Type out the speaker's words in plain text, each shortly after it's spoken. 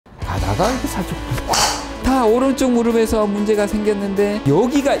가다가 이렇게 살짝 다 오른쪽 무릎에서 문제가 생겼는데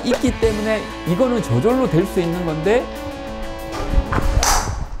여기가 있기 때문에 이거는 저절로 될 수 있는 건데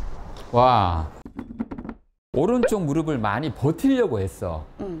와 오른쪽 무릎을 많이 버티려고 했어.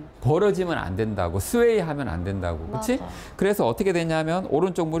 벌어지면 안 된다고, 스웨이 하면 안 된다고, 그렇지? 그래서 어떻게 됐냐면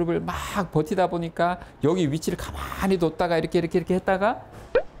오른쪽 무릎을 막 버티다 보니까 여기 위치를 가만히 뒀다가 이렇게 했다가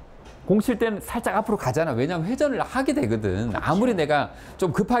공 칠 때는 살짝 앞으로 가잖아. 왜냐하면 회전을 하게 되거든. 그렇죠. 아무리 내가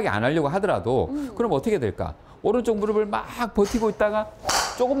좀 급하게 안 하려고 하더라도 그럼 어떻게 될까? 오른쪽 무릎을 막 버티고 있다가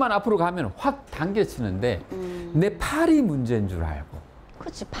조금만 앞으로 가면 확 당겨치는데 내 팔이 문제인 줄 알고.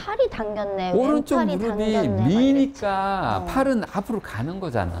 그렇지, 팔이 당겼네. 오른쪽 무릎이 미니까 팔은 앞으로 가는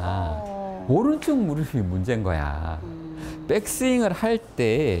거잖아. 오른쪽 무릎이 문제인 거야. 백스윙을 할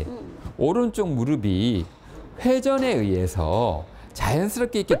때 오른쪽 무릎이 회전에 의해서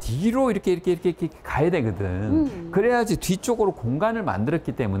자연스럽게 이렇게 뒤로 이렇게 가야 되거든. 그래야지 뒤쪽으로 공간을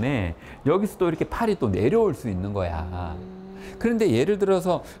만들었기 때문에 여기서 또 이렇게 팔이 또 내려올 수 있는 거야. 그런데 예를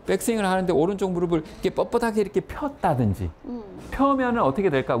들어서 백스윙을 하는데 오른쪽 무릎을 이렇게 뻣뻣하게 이렇게 폈다든지 펴면은 어떻게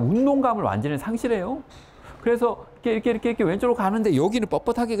될까? 운동감을 완전히 상실해요. 그래서 이렇게 왼쪽으로 가는데 여기는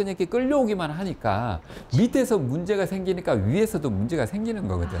뻣뻣하게 그냥 이렇게 끌려오기만 하니까 밑에서 문제가 생기니까 위에서도 문제가 생기는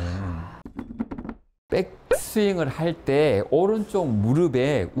거거든. 백스윙을 할 때 오른쪽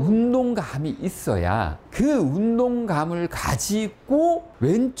무릎에 운동감이 있어야 그 운동감을 가지고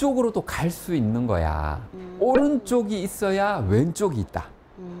왼쪽으로도 갈 수 있는 거야. 오른쪽이 있어야 왼쪽이 있다.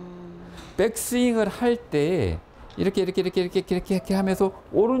 백스윙을 할 때 이렇게 하면서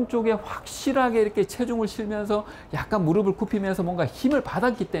오른쪽에 확실하게 이렇게 체중을 실면서 약간 무릎을 굽히면서 뭔가 힘을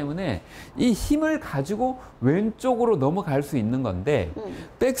받았기 때문에 이 힘을 가지고 왼쪽으로 넘어갈 수 있는 건데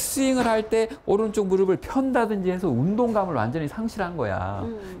백스윙을 할 때 오른쪽 무릎을 편다든지 해서 운동감을 완전히 상실한 거야.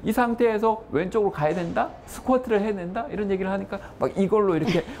 이 상태에서 왼쪽으로 가야 된다? 스쿼트를 해야 된다? 이런 얘기를 하니까 막 이걸로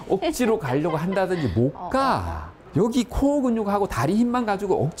이렇게 억지로 가려고 한다든지 못 가. 여기 코어 근육하고 다리 힘만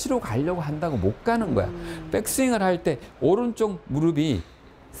가지고 억지로 가려고 한다고 못 가는 거야. 백스윙을 할 때 오른쪽 무릎이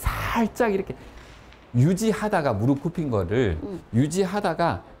살짝 이렇게 유지하다가 무릎 굽힌 거를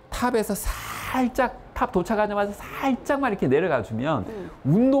유지하다가 탑에서 살짝 탑 도착하자마자 살짝만 이렇게 내려가 주면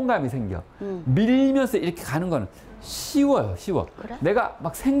운동감이 생겨. 밀면서 이렇게 가는 거는 쉬워요, 쉬워. 그래? 내가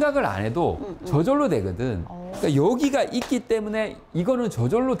막 생각을 안 해도 저절로 되거든. 그러니까 여기가 있기 때문에 이거는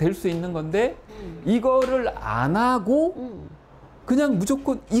저절로 될 수 있는 건데 이거를 안 하고 그냥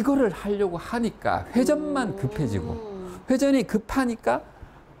무조건 이거를 하려고 하니까 회전만 급해지고 회전이 급하니까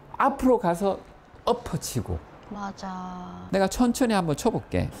앞으로 가서 엎어치고. 맞아. 내가 천천히 한번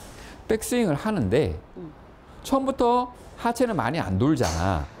쳐볼게. 백스윙을 하는데 처음부터 하체는 많이 안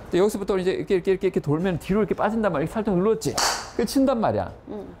돌잖아. 여기서부터 이제 이렇게 돌면 뒤로 이렇게 빠진단 말이야. 살짝 눌렀지. 그 친단 말이야.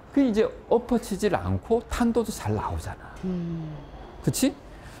 그 이제 엎어치질 않고 탄도도 잘 나오잖아. 그렇지?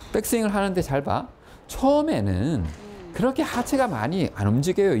 백스윙을 하는데 잘 봐. 처음에는 그렇게 하체가 많이 안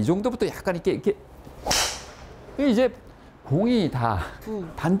움직여요. 이 정도부터 약간 이렇게 이제 공이 다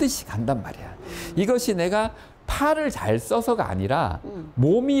반드시 간단 말이야. 이것이 내가 팔을 잘 써서가 아니라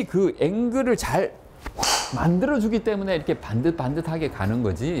몸이 그 앵글을 잘 만들어주기 때문에 이렇게 반듯하게 가는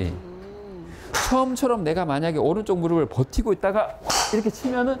거지. 처음처럼 내가 만약에 오른쪽 무릎을 버티고 있다가 이렇게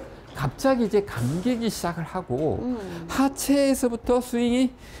치면은 갑자기 이제 감기기 시작을 하고 하체에서부터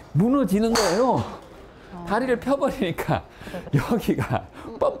스윙이 무너지는 거예요. 다리를 펴버리니까 여기가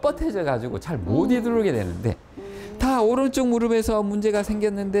뻣뻣해져 가지고 잘 못 이루게 되는데 다 오른쪽 무릎에서 문제가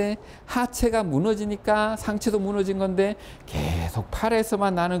생겼는데 하체가 무너지니까 상체도 무너진 건데 계속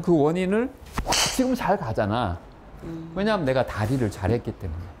팔에서만 나는 그 원인을 지금 잘 가잖아. 왜냐하면 내가 다리를 잘했기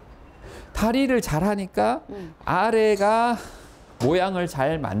때문에. 다리를 잘하니까 아래가 모양을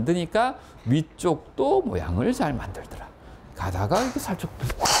잘 만드니까 위쪽도 모양을 잘 만들더라. 가다가 이렇게 살짝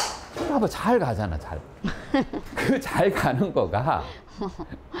봐봐, 잘 가잖아. 잘. 그 잘 가는 거가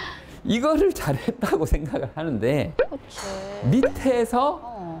이거를 잘했다고 생각을 하는데 그치.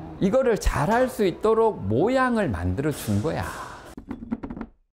 밑에서 이거를 잘할 수 있도록 모양을 만들어 준 거야.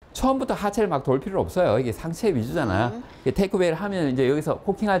 처음부터 하체를 막 돌 필요 없어요. 이게 상체 위주잖아. 테이크어웨이를 하면 이제 여기서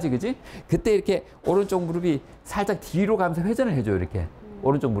코킹하지, 그지? 그때 이렇게 오른쪽 무릎이 살짝 뒤로 가면서 회전을 해줘요. 이렇게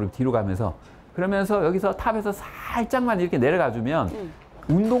오른쪽 무릎 뒤로 가면서 그러면서 여기서 탑에서 살짝만 이렇게 내려가 주면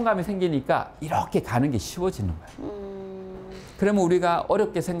운동감이 생기니까 이렇게 가는 게 쉬워지는 거야. 그러면 우리가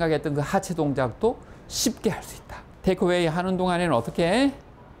어렵게 생각했던 그 하체 동작도 쉽게 할 수 있다. 테이크어웨이 하는 동안에는 어떻게 해?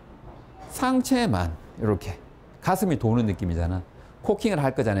 상체만 이렇게 가슴이 도는 느낌이잖아. 코킹을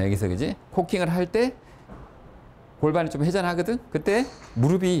할 거잖아요. 여기서, 그지? 코킹을 할 때 골반이 좀 회전하거든? 그때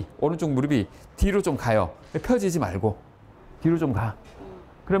무릎이, 오른쪽 무릎이 뒤로 좀 가요. 펴지지 말고 뒤로 좀 가.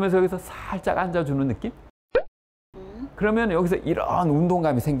 그러면서 여기서 살짝 앉아주는 느낌? 그러면 여기서 이런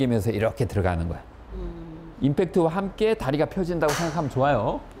운동감이 생기면서 이렇게 들어가는 거야. 임팩트와 함께 다리가 펴진다고 생각하면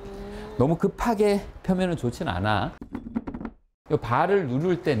좋아요. 너무 급하게 펴면 좋지는 않아. 이 발을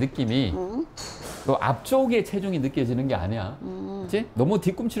누를 때 느낌이 이 앞쪽에 체중이 느껴지는 게 아니야. 그치? 너무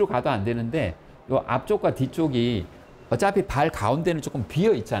뒤꿈치로 가도 안 되는데 이 앞쪽과 뒤쪽이 어차피 발 가운데는 조금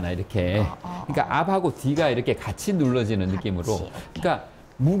비어 있잖아, 이렇게. 그러니까 앞하고 뒤가 이렇게 같이 눌러지는 느낌으로. 그러니까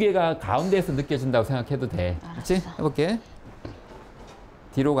무게가 가운데에서 느껴진다고 생각해도 돼. 그렇지? 해볼게.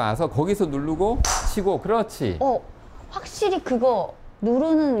 뒤로 가서 거기서 누르고 치고, 그렇지. 확실히 그거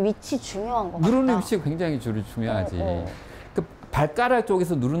누르는 위치 중요한 것 같다. 누르는 위치가 굉장히 중요하지. 그 발가락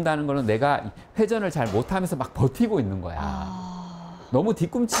쪽에서 누른다는 거는 내가 회전을 잘 못하면서 막 버티고 있는 거야. 너무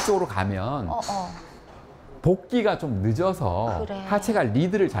뒤꿈치 쪽으로 가면 복귀가 좀 늦어서 그래. 하체가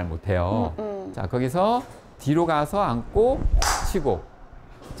리드를 잘 못해요. 자, 거기서 뒤로 가서 앉고 치고.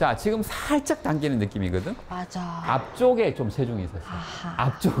 자, 지금 살짝 당기는 느낌이거든. 맞아. 앞쪽에 좀 체중이 있었어.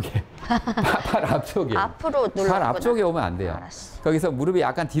 앞쪽에. 팔 앞쪽에. 앞으로 눌렀구나. 팔 앞쪽에 오면 안 돼요. 알았어. 거기서 무릎이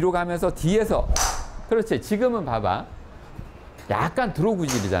약간 뒤로 가면서 뒤에서. 그렇지. 지금은 봐봐. 약간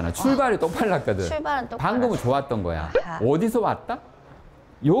드로구질이잖아. 출발이 또 빨랐거든. 출발은 또 방금은 좋았던 거야. 아하. 어디서 왔다?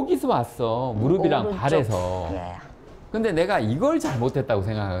 여기서 왔어. 무릎이랑 오른쪽. 발에서. 예. 근데 내가 이걸 잘못했다고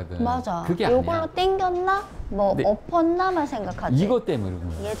생각하거든. 맞아. 그게 아니야. 요걸로 땡겼나? 뭐 근데 엎었나만 생각하지. 이것 때문에 그런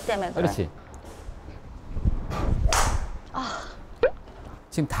거야. 얘 때문에 그래. 그렇지.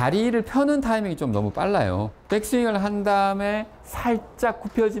 지금 다리를 펴는 타이밍이 좀 너무 빨라요. 백스윙을 한 다음에 살짝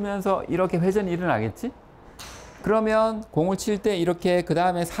굽혀지면서 이렇게 회전이 일어나겠지? 그러면 공을 칠 때 이렇게 그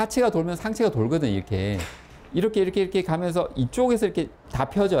다음에 하체가 돌면 상체가 돌거든, 이렇게. 이렇게 가면서 이쪽에서 이렇게 다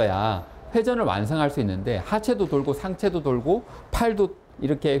펴져야 회전을 완성할 수 있는데 하체도 돌고 상체도 돌고 팔도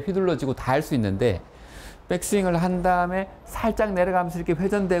이렇게 휘둘러지고 다 할 수 있는데 백스윙을 한 다음에 살짝 내려가면서 이렇게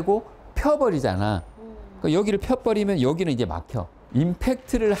회전되고 펴버리잖아. 여기를 펴버리면 여기는 이제 막혀.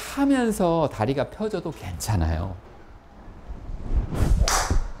 임팩트를 하면서 다리가 펴져도 괜찮아요.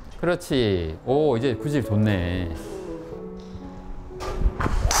 그렇지. 오, 이제 구질 좋네.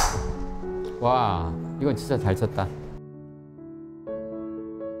 와, 이건 진짜 잘 쳤다.